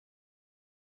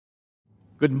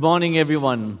Good morning,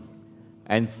 everyone.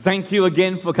 And thank you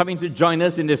again for coming to join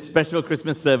us in this special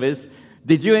Christmas service.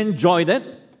 Did you enjoy that?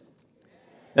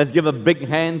 Let's give a big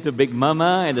hand to Big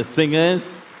Mama and the singers,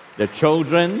 the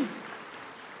children.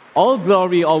 All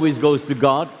glory always goes to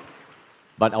God,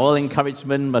 but all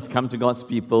encouragement must come to God's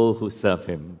people who serve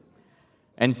Him.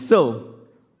 And so,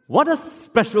 what a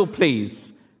special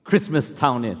place Christmas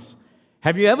Town is.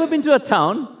 Have you ever been to a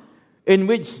town in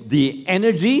which the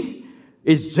energy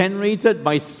is generated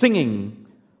by singing,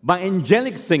 by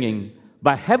angelic singing,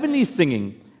 by heavenly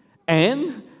singing,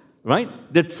 and,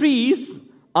 the trees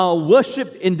are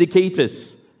worship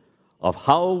indicators of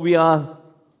how we are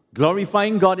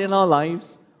glorifying God in our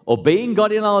lives, obeying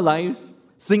God in our lives,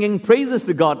 singing praises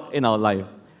to God in our life.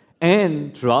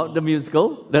 And throughout the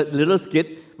musical, that little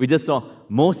skit, we just saw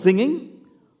more singing,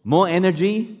 more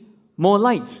energy, more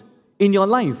light in your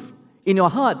life, in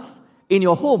your hearts, in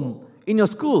your home, in your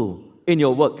school, in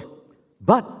your work.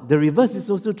 But the reverse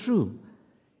is also true.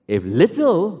 If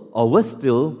little, or worse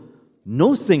still,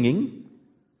 no singing,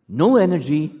 no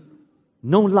energy,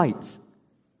 no light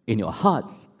in your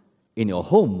hearts, in your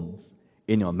homes,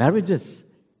 in your marriages,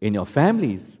 in your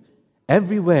families,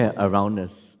 everywhere around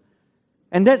us.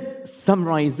 And that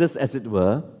summarizes, as it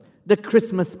were, the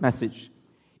Christmas message.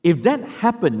 If that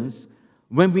happens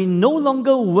when we no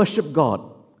longer worship God,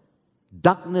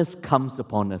 darkness comes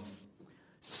upon us.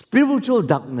 Spiritual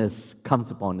darkness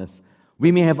comes upon us.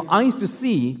 We may have eyes to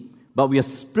see, but we are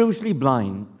spiritually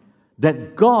blind.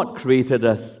 That God created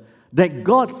us, that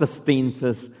God sustains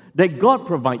us, that God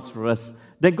provides for us,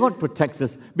 that God protects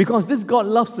us, because this God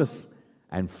loves us.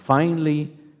 And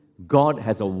finally, God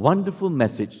has a wonderful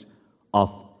message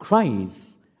of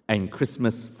Christ and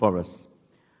Christmas for us.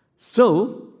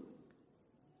 So,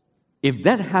 if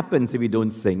that happens, if we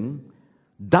don't sing,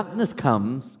 darkness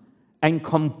comes, and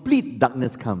complete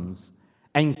darkness comes,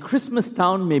 and Christmas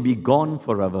Town may be gone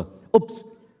forever. Oops,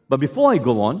 but before I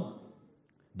go on,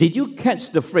 did you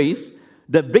catch the phrase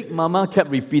that Big Mama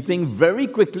kept repeating very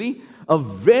quickly? A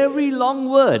very long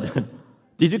word.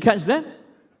 Did you catch that?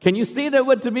 Can you say that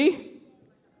word to me?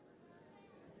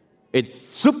 It's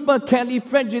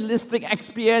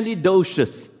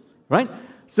supercalifragilisticexpialidocious, right?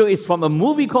 So it's from a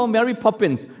movie called Mary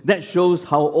Poppins that shows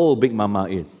how old Big Mama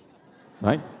is,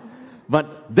 right?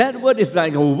 But that word is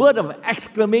like a word of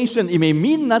exclamation. It may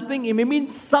mean nothing, it may mean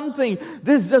something.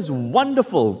 This is just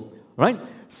wonderful, right?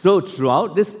 So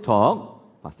throughout this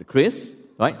talk, Pastor Chris,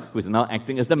 right, who is now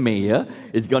acting as the mayor,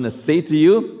 is going to say to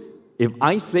you, when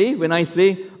I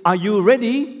say, are you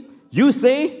ready? You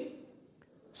say,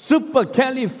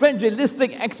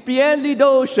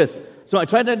 supercalifragilisticexpialidocious. So I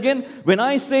try that again. When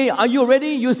I say, are you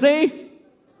ready? You say,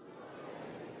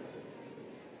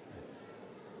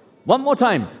 one more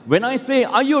time. When I say,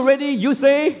 are you ready? You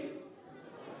say?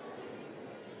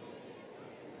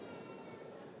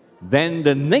 Then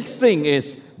the next thing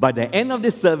is, by the end of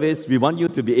this service, we want you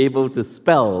to be able to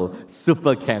spell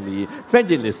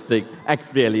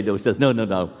supercalifragilisticexpialidocious.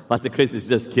 No. Pastor Chris is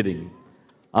just kidding.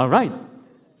 All right.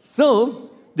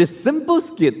 So, this simple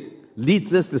skit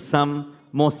leads us to some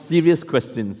more serious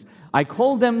questions. I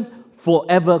call them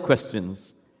forever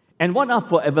questions. And what are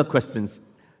forever questions?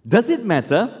 Does it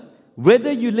matter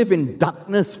whether you live in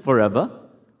darkness forever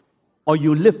or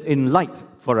you live in light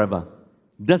forever?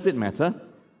 Does it matter?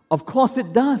 Of course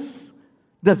it does.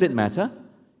 Does it matter?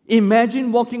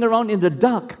 Imagine walking around in the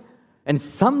dark, and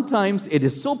sometimes it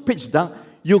is so pitch dark,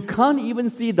 you can't even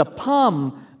see the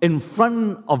palm in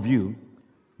front of you.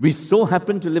 We so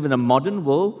happen to live in a modern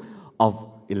world of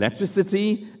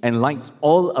electricity and lights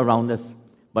all around us.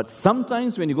 But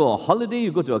sometimes when you go on a holiday, you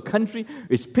go to a country,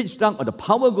 it's pitch dark or the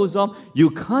power goes off, you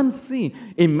can't see.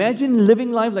 Imagine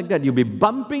living life like that. You'll be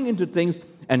bumping into things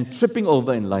and tripping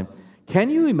over in life. Can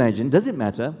you imagine, does it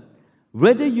matter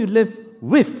whether you live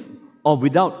with or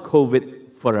without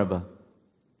COVID forever?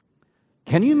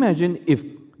 Can you imagine if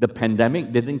the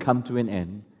pandemic didn't come to an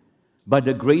end, by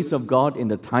the grace of God, in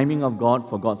the timing of God,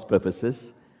 for God's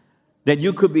purposes, that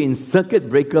you could be in circuit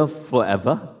breaker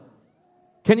forever?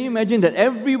 Can you imagine that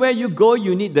everywhere you go,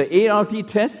 you need the ART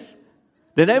test?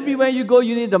 That everywhere you go,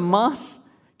 you need the mask?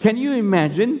 Can you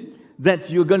imagine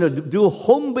that you're going to do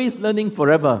home-based learning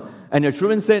forever? And your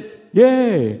children said,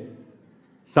 yay.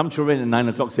 Some children at 9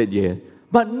 o'clock said, yeah.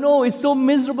 But no, it's so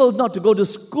miserable not to go to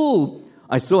school.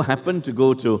 I so happened to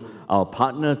go to our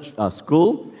partner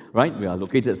school, right? We are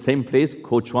located at the same place,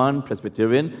 Kuo Chuan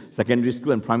Presbyterian Secondary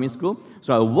School and Primary School.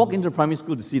 So I walked into primary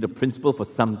school to see the principal for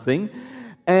something.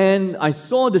 And I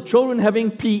saw the children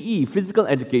having PE, physical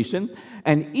education,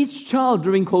 and each child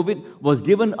during COVID was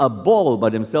given a ball by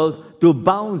themselves to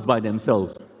bounce by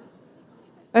themselves.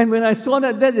 And when I saw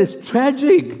that, that is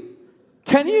tragic.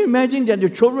 Can you imagine that your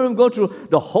children will go through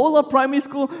the whole of primary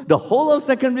school, the whole of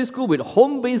secondary school with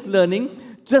home-based learning,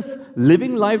 just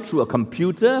living life through a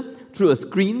computer, through a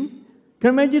screen? Can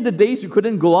you imagine the days you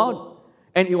couldn't go out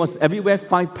and it was everywhere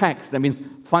 5 packs? That means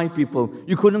 5 people.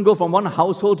 You couldn't go from one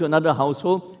household to another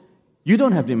household. You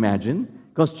don't have to imagine,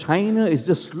 because China is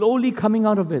just slowly coming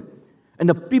out of it. And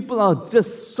the people are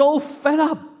just so fed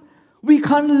up. We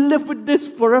can't live with this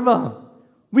forever.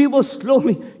 We will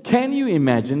slowly. Can you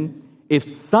imagine if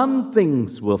some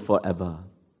things were forever?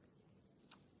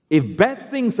 If bad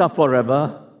things are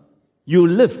forever, you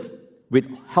live with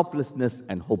helplessness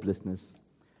and hopelessness.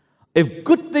 If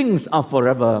good things are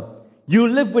forever, you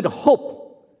live with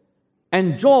hope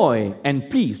and joy and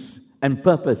peace and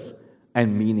purpose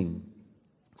and meaning.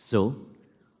 So,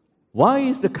 why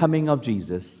is the coming of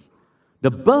Jesus,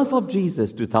 the birth of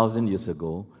Jesus 2,000 years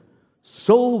ago,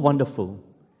 so wonderful?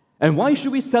 And why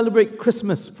should we celebrate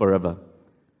Christmas forever?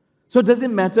 So it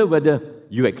doesn't matter whether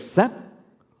you accept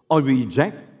or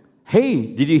reject. Hey,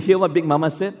 did you hear what Big Mama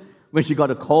said when she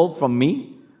got a call from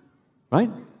me?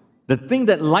 Right? The thing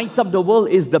that lights up the world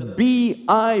is the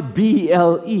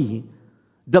Bible.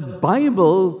 The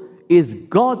Bible is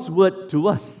God's word to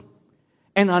us.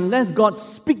 And unless God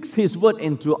speaks His word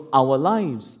into our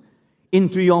lives,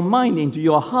 into your mind, into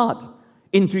your heart,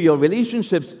 into your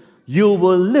relationships, you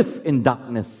will live in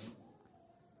darkness.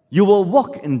 You will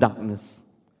walk in darkness.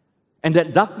 And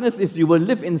that darkness is you will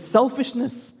live in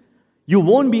selfishness. You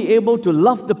won't be able to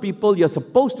love the people you're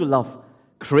supposed to love,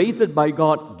 created by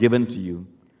God, given to you.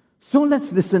 So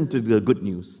let's listen to the good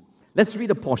news. Let's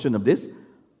read a portion of this.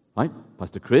 Right?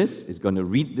 Pastor Chris is going to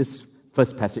read this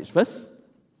first passage first.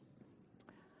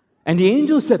 And the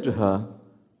angel said to her,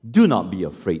 "Do not be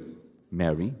afraid,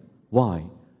 Mary." Why?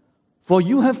 "For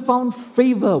you have found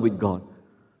favor with God."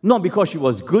 Not because she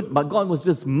was good, but God was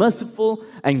just merciful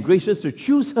and gracious to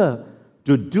choose her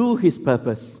to do His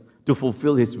purpose, to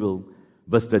fulfill His will.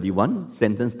 Verse 31,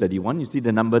 sentence 31, you see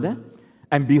the number there?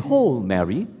 "And behold,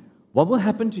 Mary, what will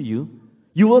happen to you?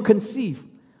 You will conceive.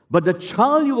 But the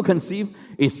child you will conceive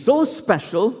is so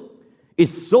special,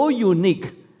 is so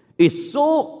unique, is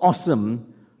so awesome.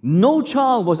 No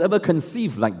child was ever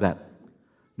conceived like that.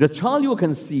 The child you will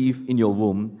conceive in your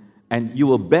womb, and you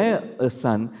will bear a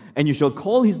son, and you shall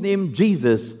call his name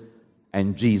Jesus."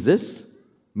 And Jesus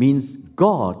means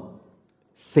God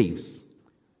saves.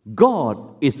 God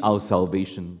is our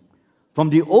salvation. From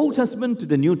the Old Testament to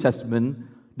the New Testament,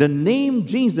 the name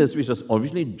Jesus, which was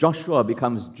originally Joshua,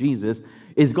 becomes Jesus,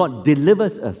 is God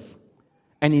delivers us.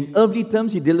 And in earthly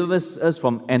terms, He delivers us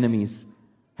from enemies.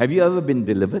 Have you ever been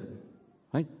delivered?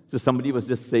 Right? So somebody was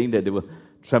just saying that they were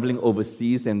traveling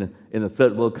overseas and in a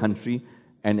third world country,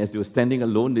 and as they were standing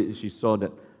alone, she saw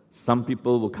that some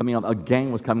people were coming up, a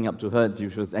gang was coming up to her. She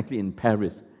was actually in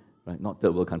Paris, right? Not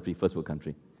third world country, first world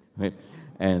country, right?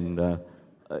 And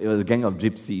it was a gang of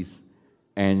gypsies,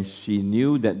 and she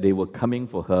knew that they were coming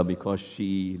for her because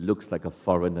she looks like a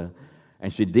foreigner,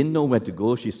 and she didn't know where to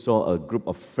go. She saw a group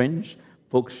of French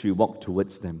folks. She walked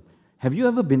towards them. Have you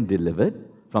ever been delivered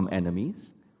from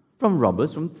enemies, from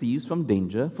robbers, from thieves, from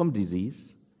danger, from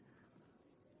disease?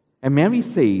 And Mary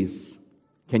says,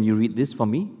 "Can you read this for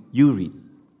me?" You read.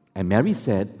 And Mary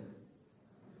said,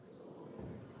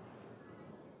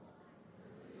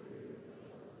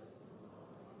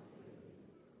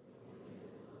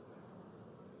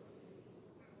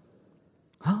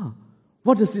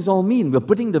 what does this all mean? We're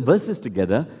putting the verses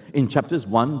together in chapters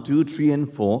 1, 2, 3,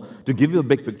 and 4 to give you a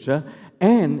big picture.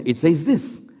 And it says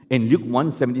this in Luke 1,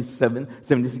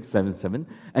 76, 77.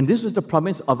 "And this was the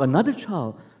promise of another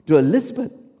child to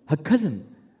Elizabeth, her cousin.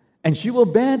 And she will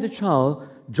bear the child,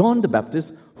 John the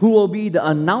Baptist, who will be the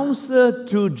announcer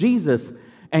to Jesus.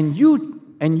 And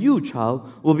you, child,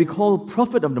 will be called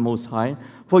prophet of the Most High,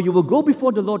 for you will go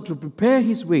before the Lord to prepare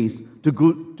His ways to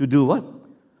do what?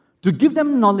 To give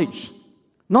them knowledge.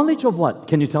 Knowledge of what?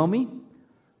 Can you tell me?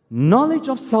 Knowledge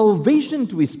of salvation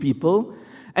to His people.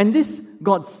 And this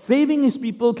God saving His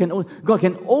people, God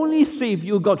can only save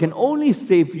you. God can only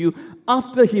save you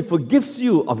after He forgives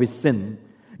you of His sin.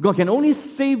 God can only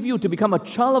save you to become a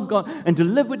child of God and to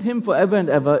live with Him forever and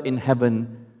ever in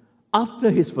heaven after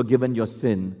He's forgiven your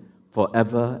sin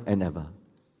forever and ever.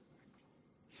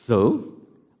 So,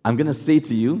 I'm going to say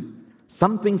to you,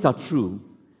 some things are true.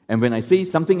 And when I say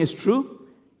something is true,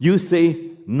 you say,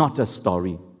 not a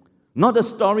story. Not a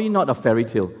story, not a fairy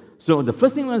tale. So the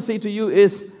first thing I'm going to say to you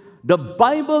is, the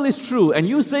Bible is true. And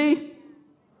you say,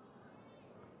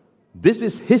 this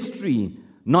is history,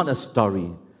 not a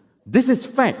story. This is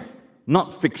fact,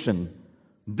 not fiction.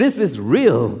 This is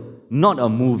real, not a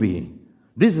movie.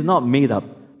 This is not made up.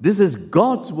 This is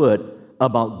God's word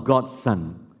about God's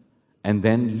Son. And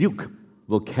then Luke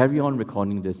will carry on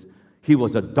recording this. He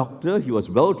was a doctor, he was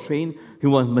well trained, he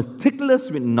was meticulous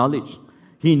with knowledge.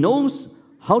 He knows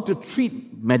how to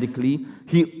treat medically.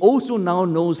 He also now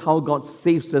knows how God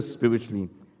saves us spiritually.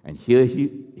 And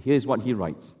here's what he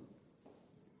writes.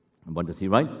 And what does he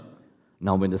write?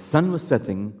 Now when the sun was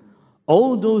setting,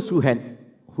 all those who had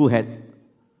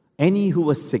any who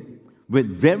were sick with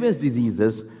various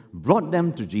diseases brought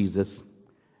them to Jesus.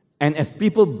 And as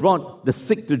people brought the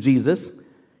sick to Jesus,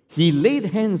 he laid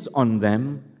hands on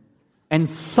them, and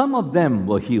some of them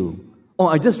were healed. Oh,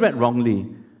 I just read wrongly.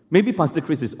 Maybe Pastor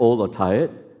Chris is old or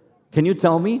tired. Can you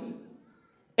tell me?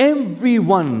 Every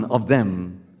one of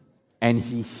them, and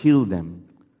he healed them.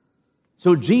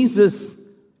 So Jesus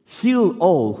healed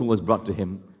all who was brought to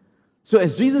him. So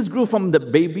as Jesus grew from the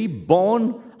baby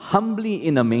born humbly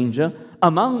in a manger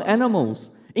among animals,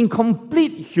 in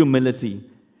complete humility,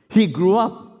 he grew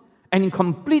up. And in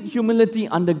complete humility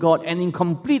under God and in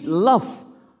complete love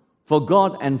for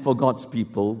God and for God's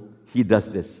people, he does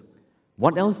this.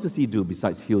 What else does he do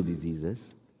besides heal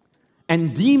diseases?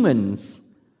 And demons,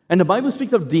 and the Bible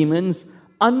speaks of demons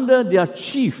under their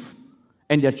chief,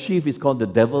 and their chief is called the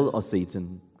devil or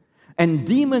Satan. And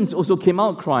demons also came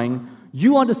out crying,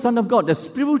 "You are the Son of God," the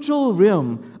spiritual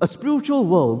realm, a spiritual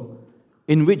world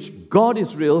in which God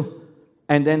is real,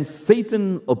 and then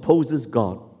Satan opposes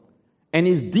God. And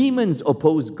his demons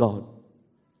oppose God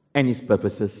and his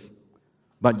purposes.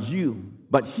 But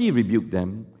he rebuked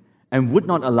them and would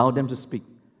not allow them to speak,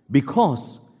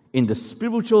 because in the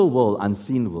spiritual world,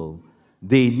 unseen world,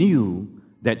 they knew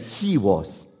that he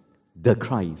was the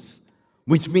Christ,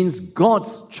 which means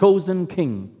God's chosen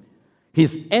king,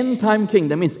 his end-time king.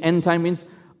 That means end-time means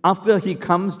after he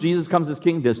comes, Jesus comes as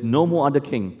king, there's no more other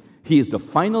king. He is the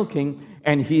final king,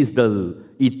 and he is the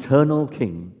eternal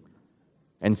king.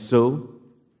 And so,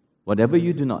 whatever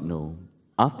you do not know,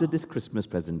 after this Christmas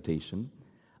presentation,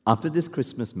 after this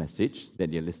Christmas message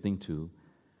that you're listening to,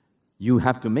 you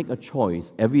have to make a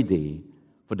choice every day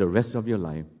for the rest of your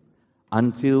life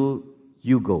until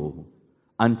you go,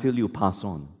 until you pass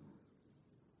on.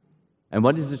 And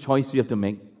what is the choice you have to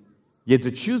make? You have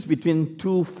to choose between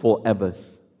two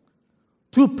forevers,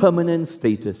 two permanent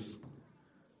status.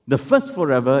 The first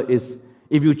forever is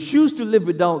if you choose to live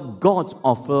without God's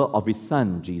offer of his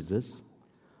Son, Jesus,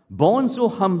 born so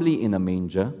humbly in a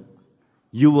manger,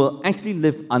 you will actually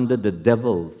live under the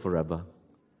devil forever.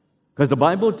 Because the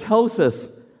Bible tells us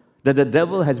that the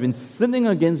devil has been sinning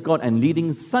against God and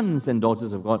leading sons and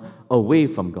daughters of God away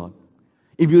from God.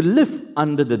 If you live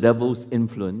under the devil's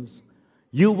influence,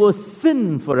 you will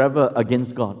sin forever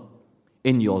against God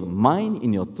in your mind,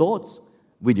 in your thoughts,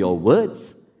 with your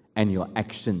words, and your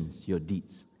actions, your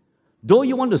deeds. Though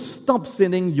you want to stop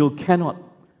sinning, you cannot.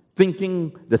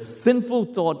 Thinking the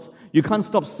sinful thoughts, you can't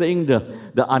stop saying the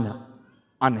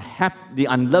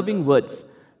unloving words,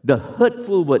 the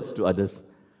hurtful words to others,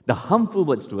 the harmful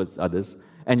words towards others,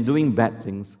 and doing bad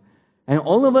things. And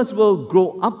all of us will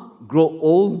grow up, grow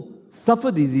old,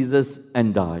 suffer diseases,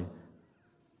 and die.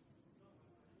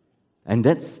 And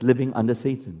that's living under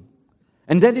Satan.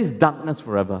 And that is darkness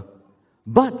forever.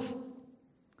 But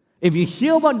if you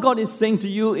hear what God is saying to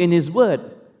you in his word,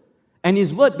 and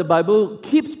his word, the Bible,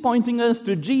 keeps pointing us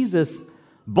to Jesus,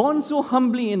 born so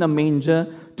humbly in a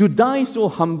manger, to die so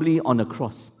humbly on a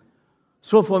cross.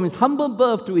 So from his humble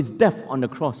birth to his death on the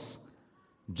cross,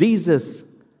 Jesus,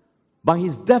 by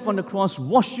his death on the cross,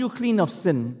 washed you clean of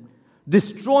sin,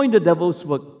 destroyed the devil's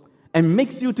work, and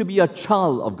makes you to be a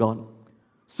child of God.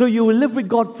 So you will live with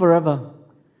God forever.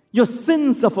 Your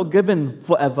sins are forgiven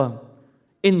forever,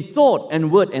 in thought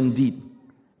and word and deed.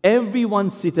 Everyone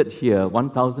seated here,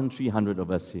 1,300 of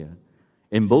us here,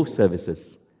 in both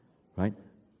services, right?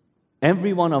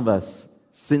 Every one of us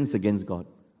sins against God,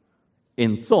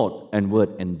 in thought and word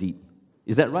and deed.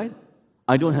 Is that right?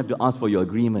 I don't have to ask for your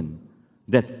agreement.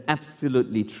 That's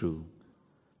absolutely true.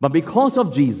 But because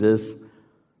of Jesus,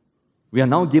 we are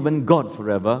now given God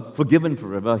forever, forgiven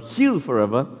forever, healed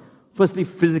forever. Firstly,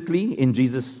 physically in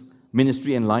Jesus'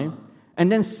 ministry and life,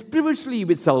 and then spiritually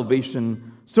with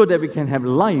salvation, so that we can have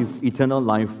life, eternal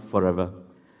life forever.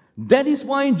 That is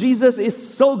why Jesus is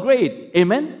so great.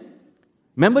 Amen?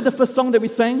 Remember the first song that we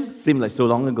sang? Seemed like so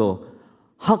long ago.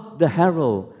 Hark the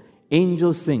herald,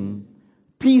 angels sing,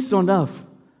 peace on earth,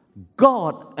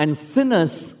 God and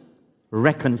sinners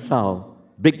reconcile.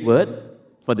 Big word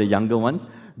for the younger ones.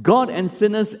 God and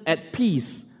sinners at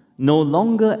peace, no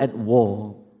longer at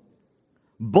war.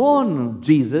 Born,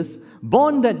 Jesus,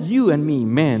 born that you and me,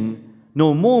 man,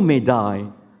 no more may die.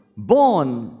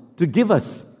 Born to give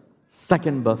us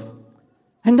second birth.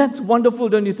 And that's wonderful,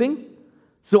 don't you think?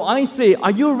 So I say,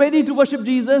 are you ready to worship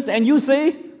Jesus? And you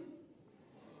say,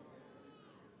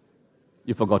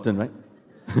 You've forgotten, right?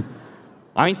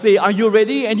 I say, are you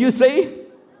ready? And you say,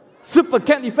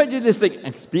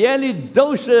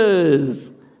 supercalifragilisticexpialidocious.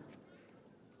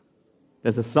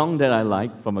 There's a song that I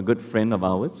like from a good friend of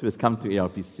ours who has come to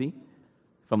ARPC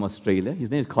from Australia.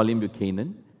 His name is Colin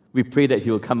Buchanan. We pray that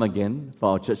he will come again for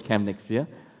our church camp next year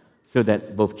so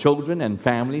that both children and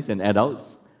families and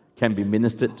adults can be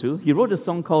ministered to. He wrote a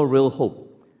song called Real Hope.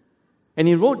 And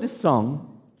he wrote this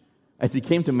song as he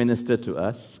came to minister to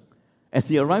us. As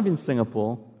he arrived in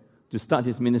Singapore to start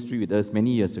his ministry with us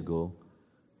many years ago,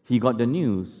 he got the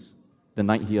news the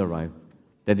night he arrived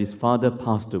that his father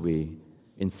passed away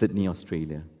in Sydney,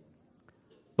 Australia.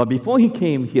 But before he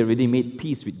came, he already made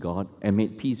peace with God and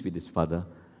made peace with his father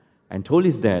and told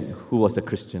his dad, who was a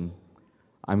Christian,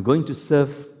 I'm going to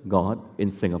serve God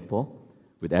in Singapore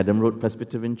with Adam Road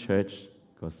Presbyterian Church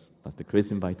because Pastor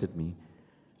Chris invited me.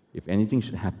 If anything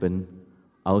should happen,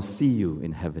 I'll see you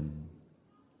in heaven.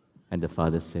 And the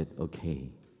father said, okay.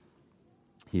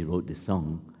 He wrote this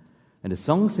song. And the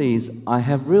song says, I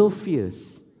have real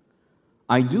fears.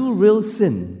 I do real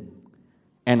sin.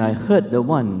 And I hurt the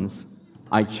ones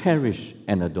I cherish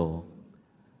and adore.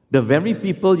 The very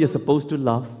people you're supposed to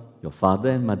love, your father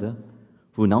and mother,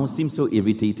 who now seem so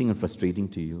irritating and frustrating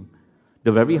to you.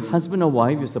 The very husband or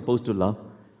wife you're supposed to love,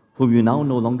 whom you now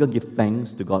no longer give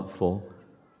thanks to God for,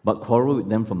 but quarrel with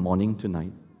them from morning to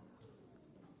night.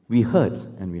 We hurt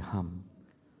and we harm.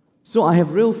 So I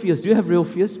have real fears. Do you have real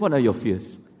fears? What are your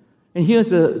fears? And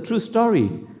here's a true story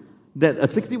that a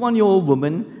 61-year-old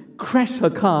woman crashed her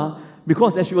car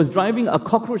because as she was driving, a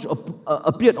cockroach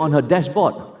appeared on her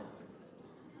dashboard.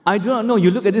 I do not know.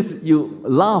 You look at this, you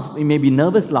laugh. It may be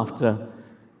nervous laughter.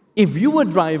 If you were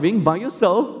driving by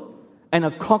yourself and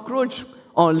a cockroach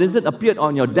or a lizard appeared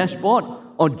on your dashboard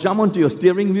or jumped onto your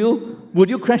steering wheel, would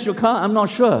you crash your car? I'm not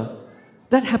sure.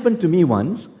 That happened to me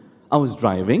once. I was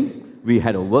driving. We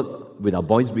had a work with our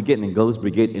boys' brigade and girls'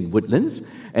 brigade in Woodlands.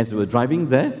 As we were driving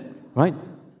there, right,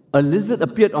 a lizard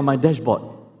appeared on my dashboard.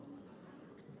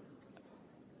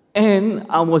 And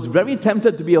I was very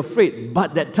tempted to be afraid.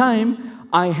 But that time,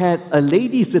 I had a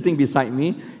lady sitting beside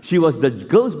me. She was the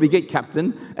girls' brigade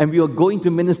captain, and we were going to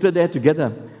minister there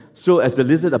together. So as the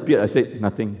lizard appeared, I said,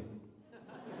 nothing.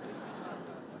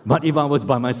 But if I was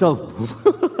by myself,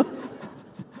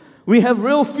 we have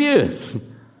real fears.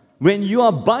 When you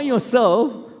are by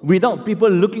yourself, without people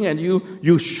looking at you,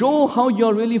 you show how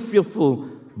you're really fearful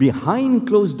behind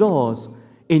closed doors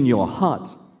in your heart.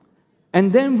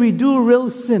 And then we do real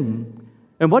sin.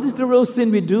 And what is the real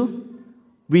sin we do?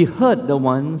 We hurt the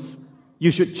ones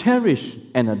you should cherish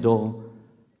and adore.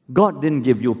 God didn't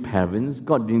give you parents.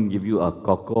 God didn't give you a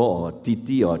Koko or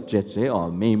Titi or Cheche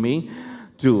or Mei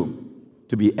to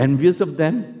be envious of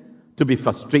them, to be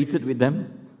frustrated with them,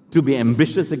 to be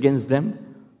ambitious against them,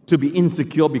 to be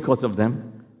insecure because of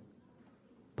them.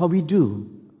 But we do.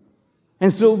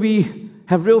 And so we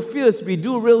have real fears. We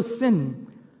do real sin.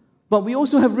 But we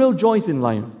also have real joys in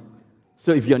life.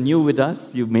 So if you're new with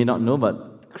us, you may not know,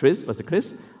 but Pastor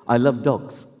Chris, I love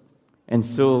dogs. And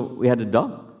so we had a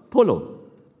dog, Polo.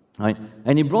 Right?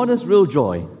 And he brought us real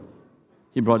joy.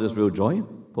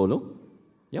 Polo.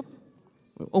 Yep.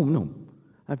 Oh, no.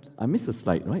 I missed a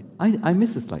slide, right? I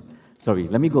missed a slide. Sorry,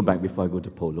 let me go back before I go to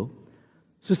Polo.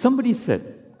 So somebody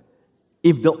said,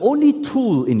 if the only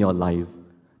tool in your life,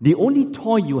 the only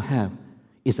toy you have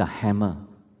is a hammer,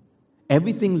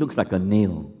 everything looks like a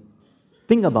nail.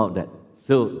 Think about that.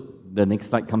 So the next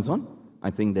slide comes on. I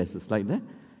think there's a slide there.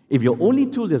 If your only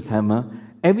tool is hammer,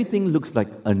 everything looks like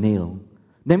a nail.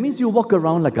 That means you walk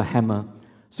around like a hammer.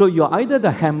 So you're either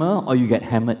the hammer or you get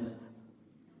hammered.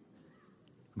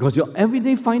 Because you're every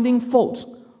day finding faults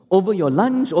over your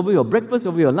lunch, over your breakfast,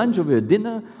 over your lunch, over your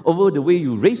dinner, over the way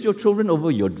you raise your children,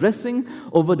 over your dressing,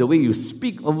 over the way you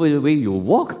speak, over the way you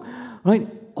walk, right?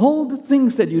 All the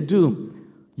things that you do,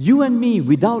 you and me,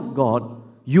 without God,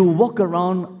 you walk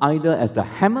around either as the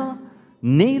hammer,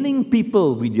 nailing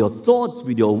people with your thoughts,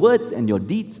 with your words and your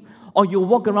deeds, or you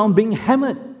walk around being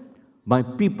hammered by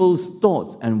people's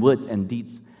thoughts and words and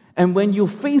deeds. And when you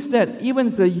face that, even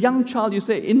as a young child, you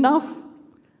say, enough,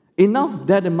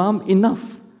 Dad and Mom,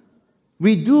 enough.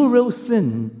 We do real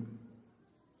sin,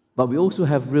 but we also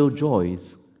have real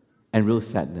joys and real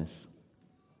sadness.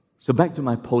 So back to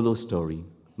my Polo story,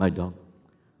 my dog.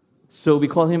 So we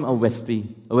call him a Westie,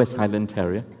 a West Highland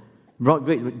Terrier. Brought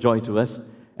great joy to us.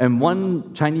 And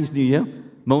one Chinese New Year,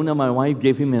 Mona, my wife,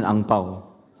 gave him an ang pao,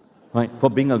 right,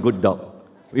 for being a good dog.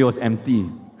 It was empty.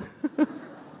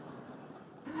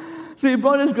 So it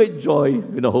brought us great joy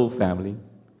with the whole family.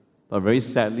 But very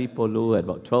sadly, Polo, at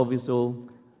about 12 years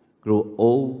old, grew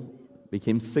old,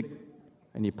 became sick,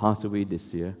 and he passed away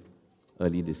this year,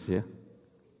 early this year.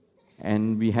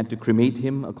 and we had to cremate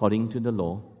him according to the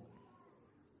law.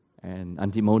 And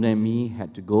Auntie Mona and me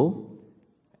had to go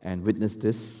and witness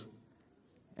this,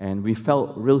 and we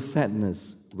felt real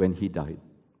sadness when he died.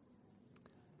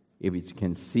 If you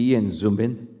can see and zoom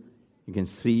in, you can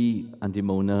see Auntie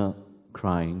Mona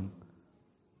crying,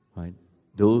 right?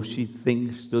 Though she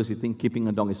thinks keeping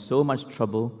a dog is so much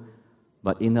trouble,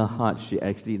 but in her heart, she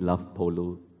actually loved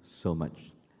Polo so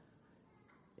much.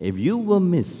 If you will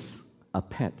miss a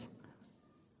pet,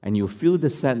 and you feel the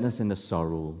sadness and the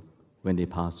sorrow when they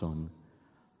pass on,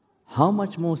 how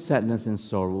much more sadness and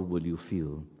sorrow will you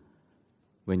feel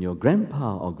when your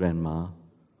grandpa or grandma,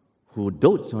 who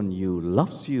dotes on you,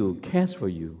 loves you, cares for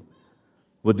you,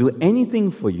 will do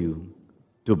anything for you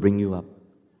to bring you up,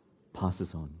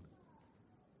 passes on?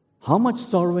 How much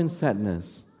sorrow and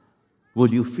sadness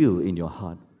will you feel in your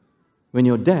heart when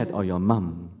your dad or your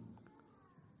mom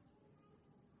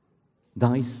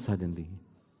dies suddenly?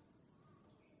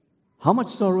 How much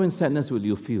sorrow and sadness will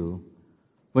you feel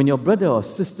when your brother or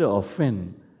sister or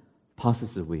friend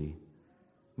passes away?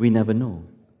 We never know.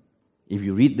 If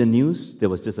you read the news, there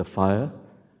was just a fire,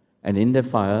 and in that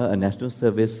fire, a national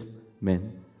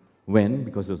serviceman went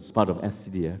because it was part of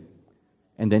SCDF,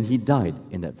 and then he died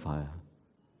in that fire.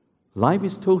 Life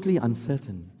is totally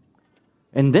uncertain.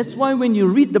 And that's why when you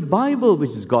read the Bible, which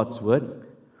is God's Word,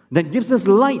 that gives us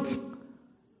light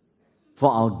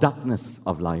for our darkness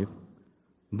of life,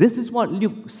 this is what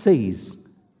Luke says.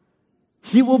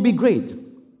 He will be great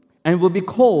and will be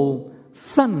called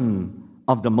Son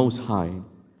of the Most High.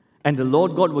 And the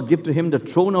Lord God will give to him the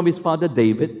throne of his father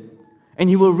David, and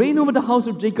he will reign over the house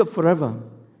of Jacob forever.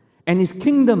 And his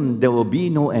kingdom there will be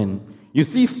no end. You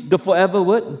see the forever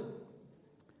word?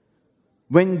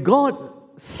 When God's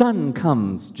Son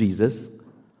comes, Jesus,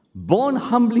 born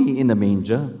humbly in the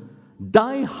manger,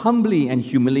 die humbly and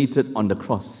humiliated on the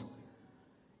cross,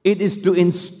 it is to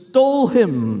install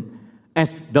him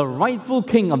as the rightful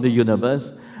king of the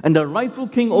universe and the rightful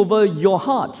king over your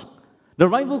heart, the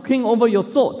rightful king over your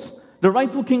thoughts, the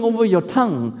rightful king over your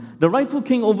tongue, the rightful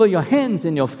king over your hands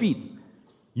and your feet.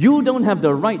 You don't have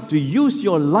the right to use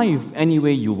your life any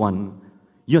way you want.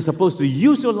 You're supposed to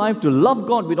use your life to love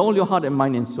God with all your heart and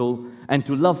mind and soul, and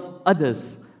to love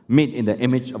others made in the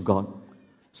image of God.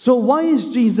 So why is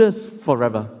Jesus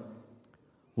forever?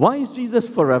 Why is Jesus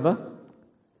forever?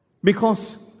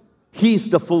 Because he is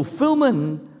the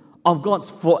fulfillment of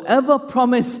God's forever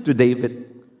promise to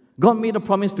David. God made a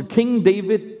promise to King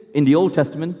David in the Old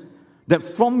Testament that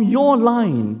from your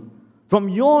line,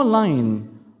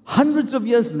 hundreds of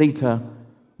years later,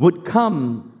 would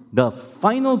come the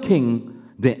final king,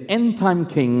 the end-time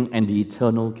king, and the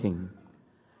eternal king.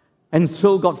 And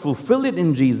so God fulfilled it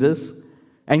in Jesus,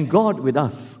 and God with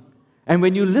us. And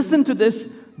when you listen to this,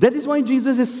 that is why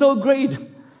Jesus is so great.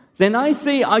 Then I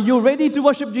say, are you ready to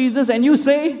worship Jesus? And you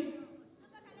say,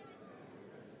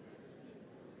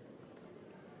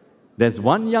 there's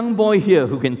one young boy here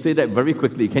who can say that very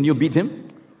quickly. Can you beat him?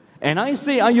 And I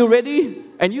say, are you ready?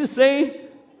 And you say,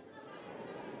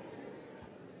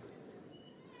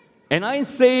 and I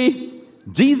say,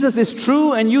 Jesus is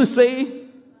true. And you say,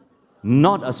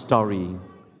 not a story,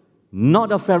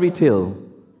 not a fairy tale,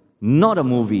 not a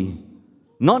movie,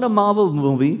 not a Marvel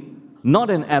movie, not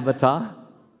an Avatar,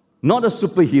 not a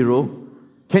superhero.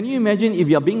 Can you imagine if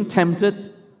you're being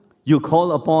tempted, you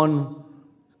call upon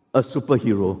a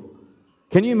superhero?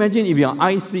 Can you imagine if you're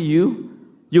ICU,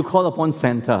 you call upon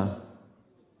Santa?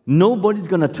 Nobody's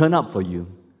going to turn up for you.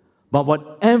 But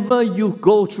whatever you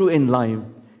go through in life,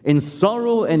 in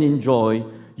sorrow and in joy,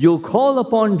 you call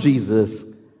upon Jesus,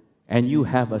 and you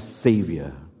have a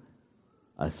Savior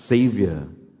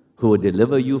who will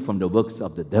deliver you from the works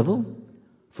of the devil,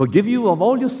 forgive you of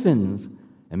all your sins,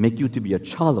 and make you to be a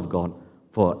child of God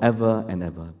forever and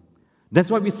ever.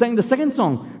 That's why we sang the second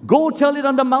song, Go Tell It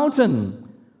on the Mountain,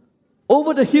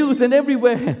 over the hills and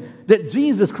everywhere, that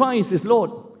Jesus Christ is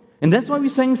Lord. And that's why we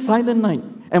sang Silent Night.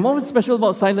 And what was special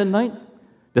about Silent Night?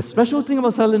 The special thing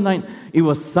about Silent Night, it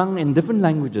was sung in different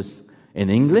languages. In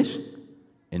English,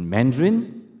 in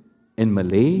Mandarin, in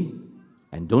Malay,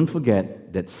 and don't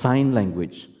forget that sign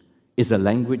language is a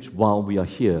language while we are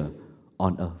here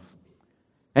on earth.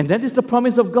 And that is the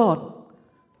promise of God,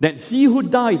 that he who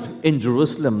died in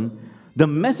Jerusalem, the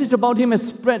message about him has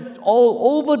spread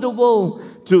all over the world,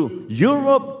 to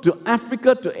Europe, to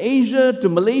Africa, to Asia, to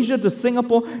Malaysia, to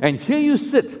Singapore. And here you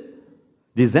sit,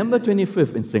 December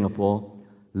 25th in Singapore,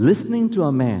 listening to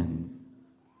a man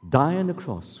die on the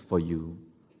cross for you,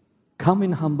 come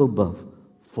in humble birth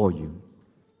for you,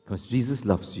 because Jesus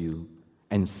loves you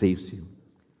and saves you.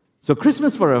 So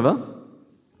Christmas forever,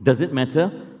 does it matter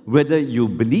whether you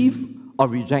believe or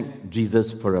reject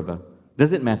Jesus forever?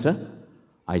 Does it matter?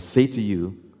 I say to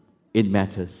you, it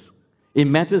matters. It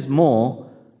matters more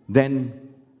than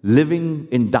living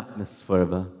in darkness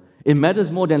forever. It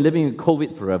matters more than living in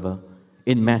COVID forever.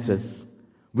 It matters.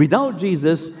 Without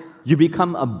Jesus, you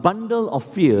become a bundle of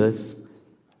fears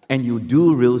and you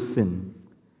do real sin.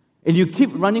 And you keep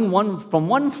running from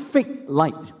one fake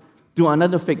light to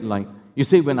another fake light. You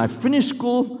say, when I finish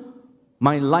school,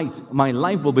 my life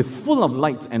will be full of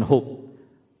light and hope.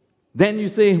 Then you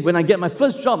say, when I get my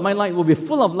first job, my life will be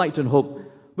full of light and hope.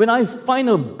 When I find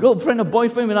a girlfriend, a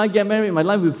boyfriend, when I get married, my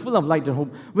life will be full of light and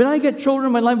hope. When I get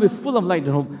children, my life will be full of light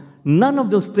and hope. None of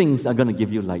those things are going to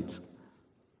give you light.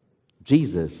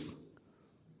 Jesus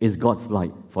is God's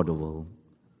light for the world.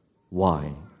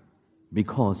 Why?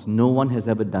 Because no one has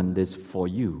ever done this for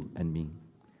you and me.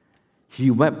 He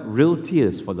wept real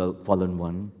tears for the fallen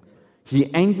one.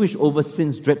 He anguished over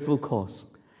sin's dreadful cause.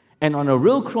 And on a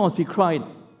real cross, he cried,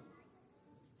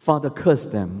 Father, curse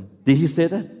them. Did he say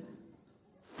that?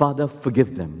 Father,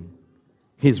 forgive them.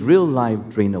 His real life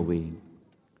drained away.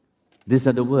 These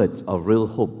are the words of Real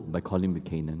Hope by Colin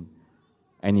Buchanan.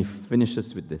 And he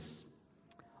finishes with this.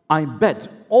 I bet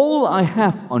all I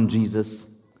have on Jesus.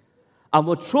 I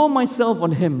will throw myself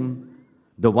on him,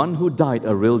 the one who died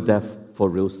a real death for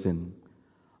real sin.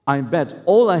 I bet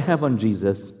all I have on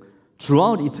Jesus.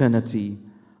 Throughout eternity,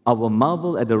 I will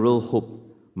marvel at the real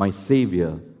hope my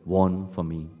Savior won for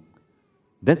me.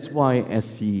 That's why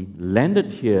as he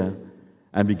landed here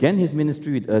and began his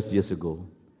ministry with us years ago,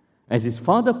 as his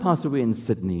father passed away in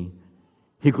Sydney,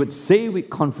 he could say with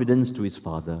confidence to his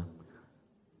father,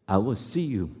 I will see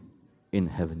you in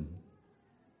heaven.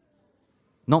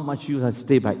 Not much use I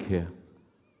stay back here.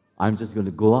 I'm just going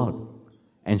to go out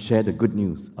and share the good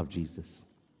news of Jesus.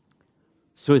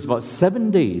 So it's about 7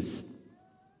 days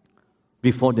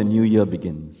before the new year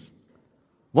begins.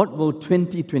 What will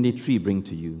 2023 bring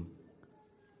to you?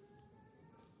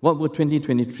 What will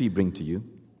 2023 bring to you?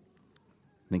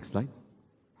 Next slide.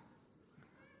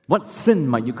 What sin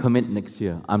might you commit next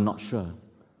year? I'm not sure.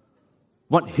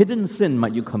 What hidden sin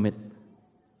might you commit?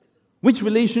 Which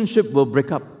relationship will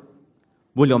break up?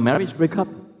 Will your marriage break up?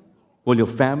 Will your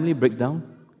family break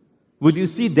down? Will you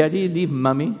see daddy leave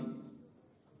mommy?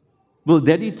 Will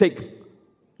daddy take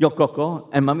your coco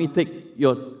and mommy take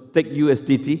you as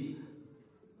titi?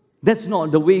 That's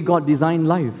not the way God designed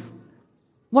life.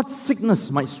 What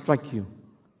sickness might strike you?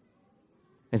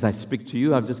 As I speak to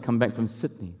you, I've just come back from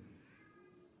Sydney.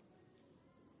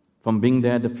 From being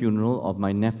there at the funeral of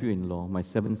my nephew-in-law, my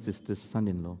 7 sister's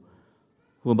son-in-law,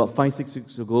 who about 5-6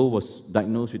 weeks ago was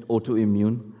diagnosed with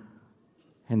autoimmune,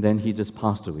 and then he just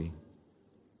passed away.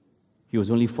 He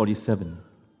was only 47.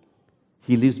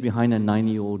 He leaves behind a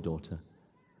 9-year-old daughter.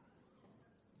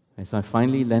 As I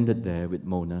finally landed there with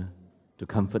Mona to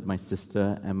comfort my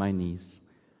sister and my niece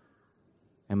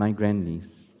and my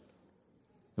grandniece,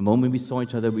 the moment we saw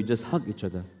each other, we just hugged each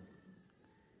other.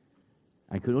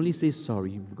 I could only say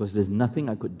sorry because there's nothing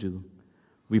I could do.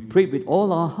 We prayed with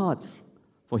all our hearts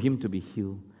for him to be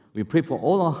healed. We prayed for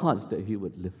all our hearts that he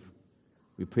would live.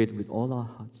 We prayed with all our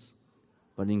hearts.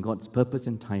 But in God's purpose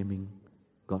and timing,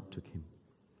 God took him.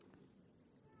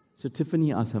 So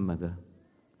Tiffany asked her mother,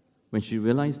 when she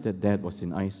realized that Dad was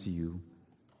in ICU,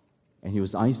 and he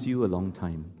was ICU a long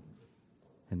time,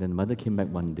 and then mother came back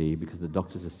one day because the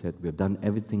doctors had said, we have done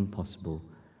everything possible.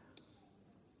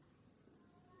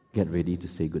 Get ready to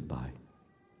say goodbye.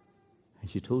 And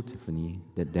she told Tiffany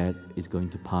that Dad is going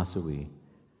to pass away.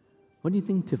 What do you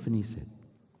think Tiffany said?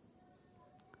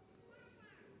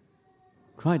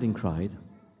 Cried and cried,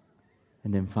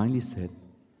 and then finally said,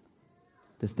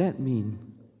 does that mean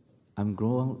I'm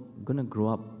going to grow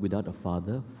up without a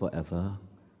father forever?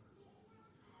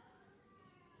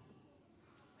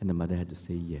 And the mother had to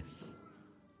say yes.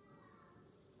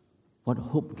 What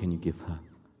hope can you give her?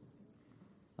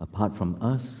 Apart from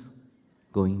us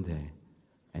going there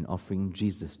and offering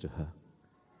Jesus to her,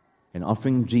 and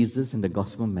offering Jesus and the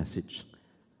gospel message,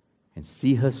 and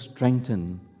see her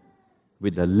strengthened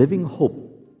with the living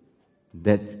hope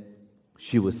that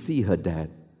she will see her Dad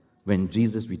when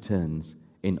Jesus returns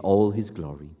in all his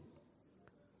glory.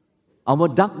 Our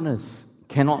darkness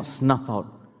cannot snuff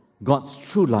out God's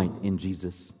true light in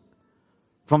Jesus.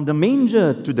 From the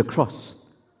manger to the cross,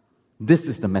 this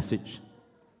is the message.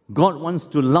 God wants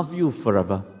to love you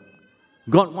forever.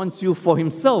 God wants you for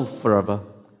himself forever.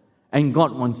 And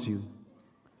God wants you.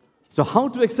 So how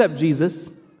to accept Jesus?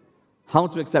 How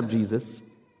to accept Jesus?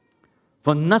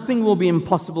 For nothing will be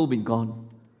impossible with God.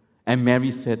 And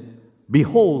Mary said,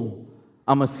 behold,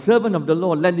 I'm a servant of the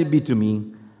Lord. Let it be to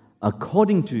me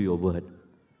according to your word.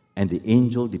 And the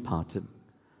angel departed.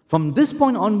 From this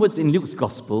point onwards in Luke's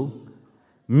gospel,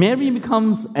 Mary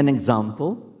becomes an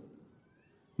example.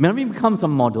 Mary becomes a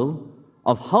model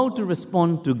of how to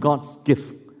respond to God's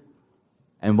gift.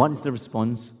 And what is the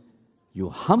response? You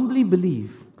humbly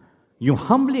believe. You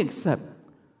humbly accept.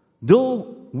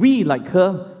 Though we, like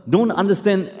her, don't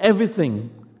understand everything,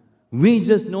 we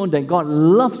just know that God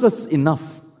loves us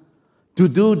enough to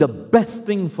do the best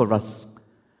thing for us.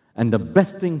 And the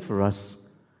best thing for us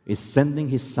is sending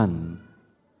His Son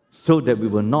so that we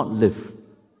will not live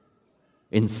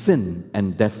in sin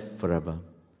and death forever.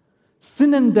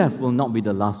 Sin and death will not be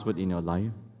the last word in your life.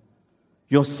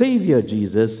 Your Savior,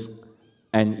 Jesus,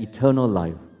 and eternal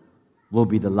life will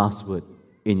be the last word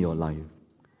in your life.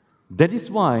 That is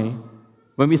why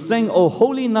when we sang, "Oh,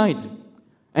 Holy Night,"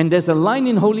 and there's a line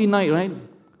in Holy Night, right?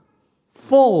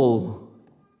 Fall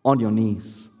on your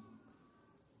knees.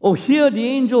 Oh, hear the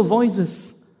angel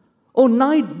voices. Oh,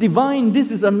 night divine,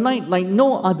 this is a night like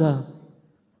no other.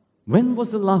 When was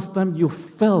the last time you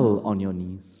fell on your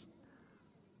knees?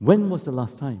 When was the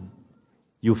last time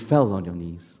you fell on your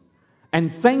knees?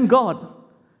 And thank God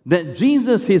that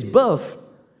Jesus, His birth,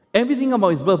 everything about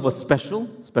His birth was special.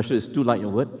 Special is too light a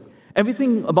word.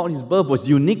 Everything about His birth was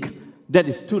unique. That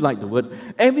is too light the word.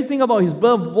 Everything about His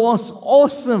birth was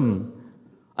awesome.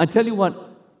 I tell you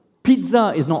what,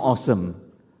 pizza is not awesome.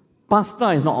 Pasta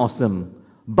is not awesome.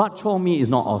 Bak chor mee is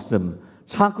not awesome.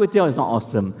 Char kway teow is not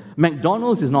awesome.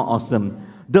 McDonald's is not awesome.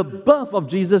 The birth of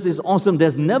Jesus is awesome.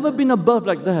 There's never been a birth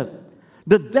like that.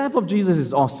 The death of Jesus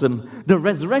is awesome. The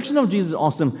resurrection of Jesus is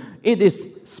awesome. It is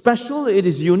special. It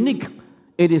is unique.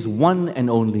 It is one and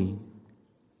only.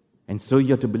 And so you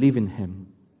have to believe in Him.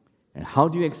 And how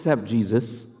do you accept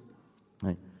Jesus?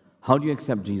 Right? How do you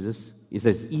accept Jesus? It's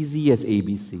as easy as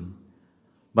ABC.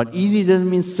 But easy doesn't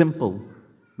mean simple,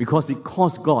 because it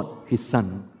cost God His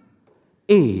Son.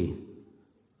 A,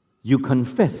 you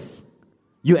confess.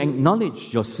 You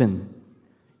acknowledge your sin.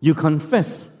 You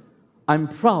confess, I'm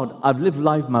proud I've lived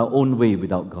life my own way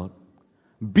without God.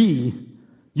 B,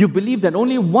 you believe that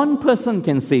only one person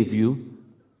can save you.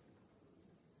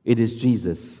 It is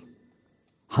Jesus.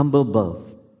 Humble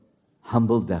birth,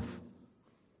 humble death.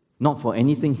 Not for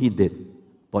anything He did,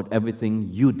 but everything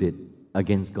you did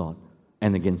against God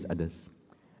and against others.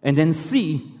 And then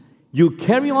C, you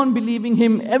carry on believing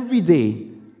Him every day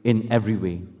in every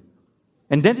way.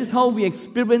 And that is how we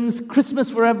experience Christmas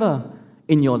forever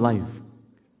in your life.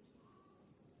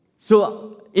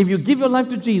 So if you give your life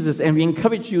to Jesus, and we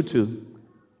encourage you to,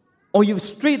 or you've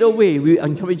strayed away, we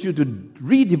encourage you to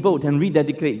redevote and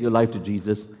rededicate your life to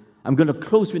Jesus. I'm going to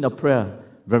close with a prayer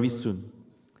very soon.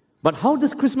 But how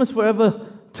does Christmas forever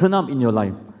turn up in your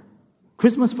life?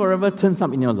 Christmas forever turns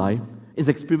up in your life is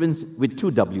experienced with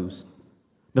two W's.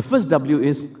 The first W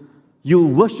is you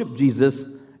worship Jesus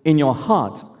in your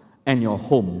heart and your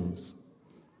homes.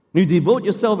 You devote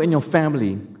yourself and your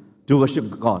family to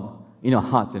worship God in your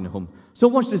hearts and your home. So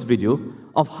watch this video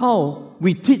of how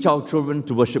we teach our children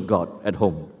to worship God at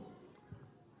home.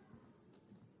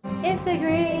 It's a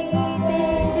great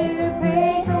day to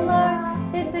praise the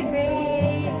Lord. It's a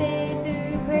great day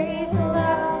to praise the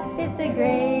Lord. It's a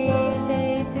great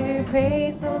day to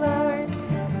praise the Lord.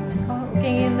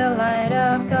 Walking in the light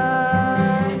of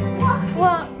God.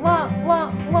 Walk, walk,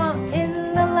 walk, walk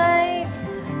in the light.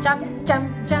 Jump,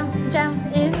 jump, jump,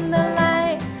 jump in the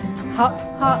light. Hop,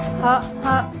 hop, hop,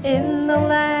 hop in the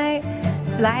light.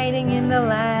 Sliding in the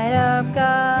light of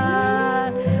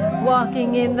God.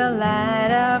 Walking in the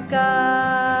light of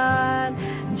God.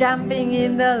 Jumping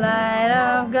in the light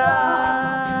of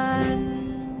God.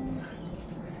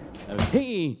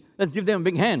 Okay, let's give them a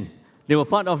big hand. They were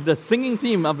part of the singing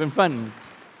team up in front.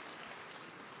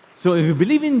 So if you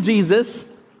believe in Jesus,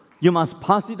 you must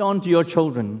pass it on to your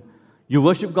children. You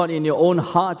worship God in your own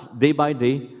heart day by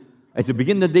day. As you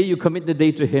begin the day, you commit the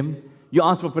day to Him. You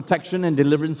ask for protection and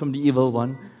deliverance from the evil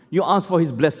one. You ask for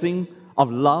His blessing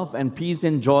of love and peace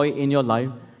and joy in your life.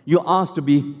 You ask to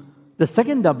be, the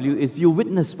second W is you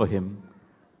witness for Him.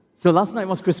 So last night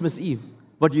was Christmas Eve.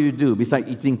 What do you do besides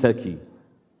eating turkey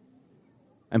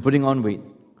and putting on weight?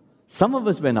 Some of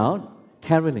us went out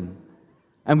caroling.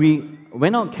 And we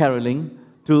went out caroling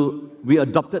we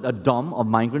adopted a dorm of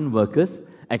migrant workers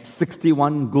at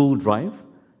 61 Gould Drive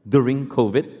during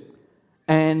COVID.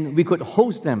 And we could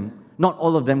host them. Not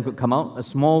all of them could come out. A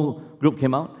small group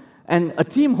came out. And a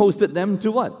team hosted them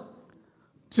to what?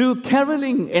 To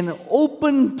caroling in an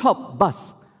open-top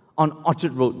bus on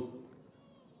Orchard Road.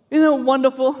 Isn't it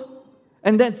wonderful?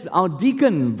 And that's our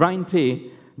deacon, Brian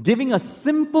Tay, giving a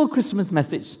simple Christmas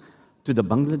message to the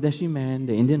Bangladeshi man,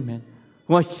 the Indian man,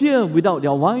 who are here without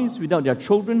their wives, without their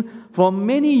children for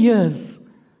many years.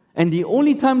 And the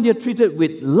only time they are treated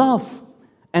with love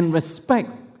and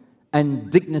respect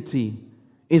and dignity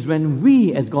is when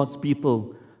we, as God's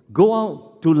people, go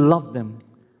out to love them.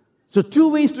 So, 2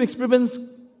 ways to experience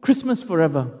Christmas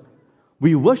forever.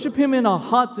 We worship Him in our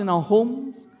hearts, in our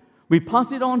homes. We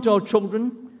pass it on to our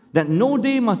children, that no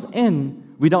day must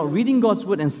end without reading God's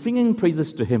word and singing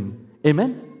praises to Him.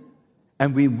 Amen?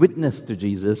 And we witness to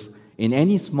Jesus in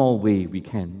any small way we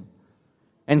can.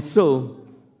 And so,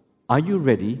 are you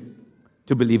ready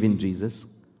to believe in Jesus?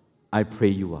 I pray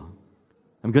you are.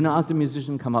 I'm going to ask the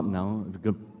musician to come up now. We're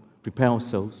going to prepare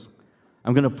ourselves.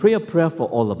 I'm going to pray a prayer for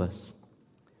all of us.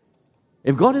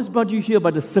 If God has brought you here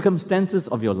by the circumstances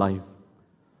of your life,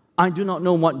 I do not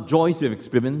know what joys you've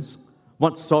experienced,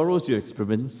 what sorrows you've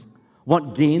experienced,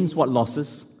 what gains, what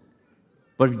losses.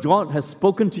 But if God has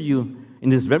spoken to you in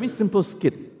this very simple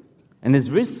skit and this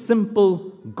very simple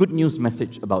good news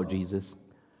message about Jesus,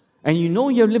 and you know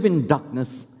you live in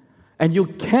darkness and you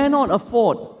cannot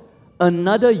afford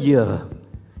another year,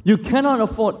 you cannot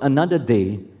afford another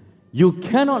day, you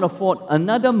cannot afford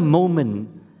another moment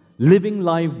living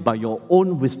life by your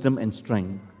own wisdom and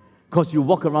strength, because you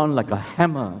walk around like a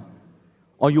hammer,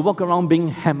 or you walk around being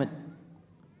hammered,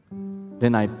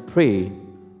 then I pray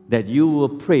that you will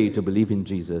pray to believe in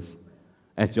Jesus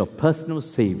as your personal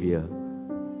Savior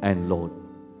and Lord.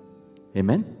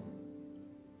 Amen?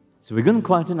 So we're going to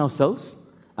quieten ourselves,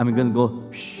 and we're going to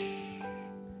go, shh.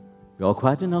 We're all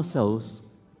quieten ourselves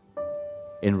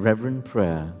in reverent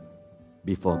prayer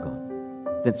before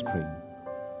God. Let's pray.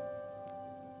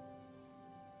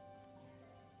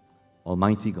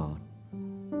 Almighty God,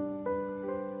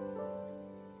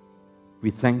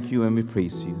 we thank you and we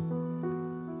praise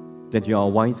you that you are a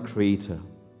wise creator,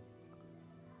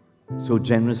 so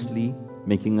generously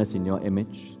making us in your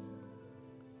image.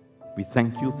 We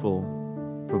thank you for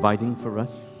providing for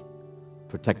us,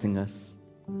 protecting us,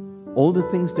 all the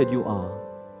things that you are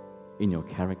in your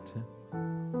character,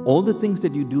 all the things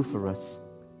that you do for us,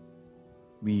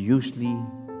 we usually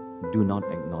do not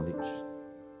acknowledge.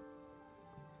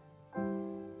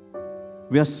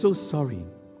 We are so sorry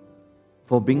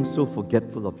for being so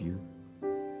forgetful of you.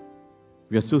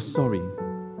 We are so sorry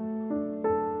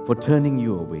for turning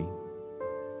you away.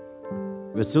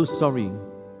 We are so sorry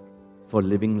for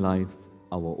living life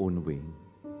our own way.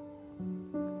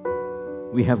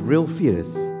 We have real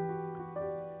fears.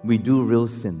 We do real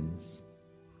sins.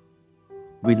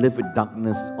 We live with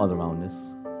darkness all around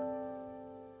us.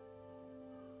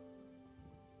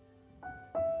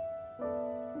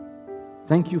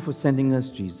 Thank you for sending us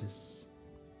Jesus.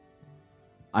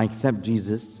 I accept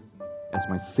Jesus as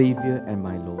my Savior and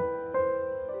my Lord,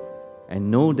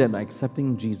 and know that by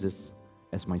accepting Jesus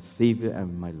as my Savior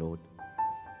and my Lord,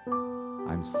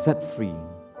 I'm set free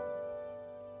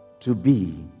to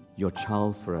be your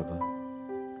child forever,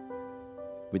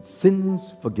 with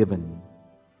sins forgiven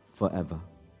forever,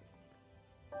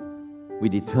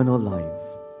 with eternal life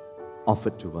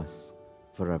offered to us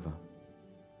forever.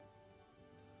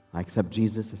 I accept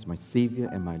Jesus as my Savior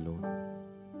and my Lord,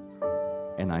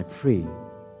 and I pray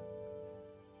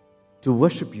to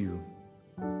worship you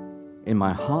in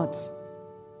my heart,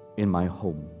 in my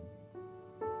home,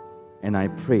 and I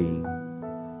pray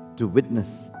to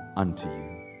witness unto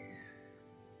you.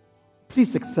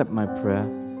 Please accept my prayer.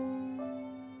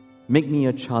 Make me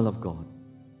a child of God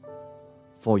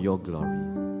for your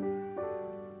glory,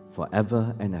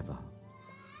 forever and ever.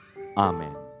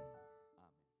 Amen.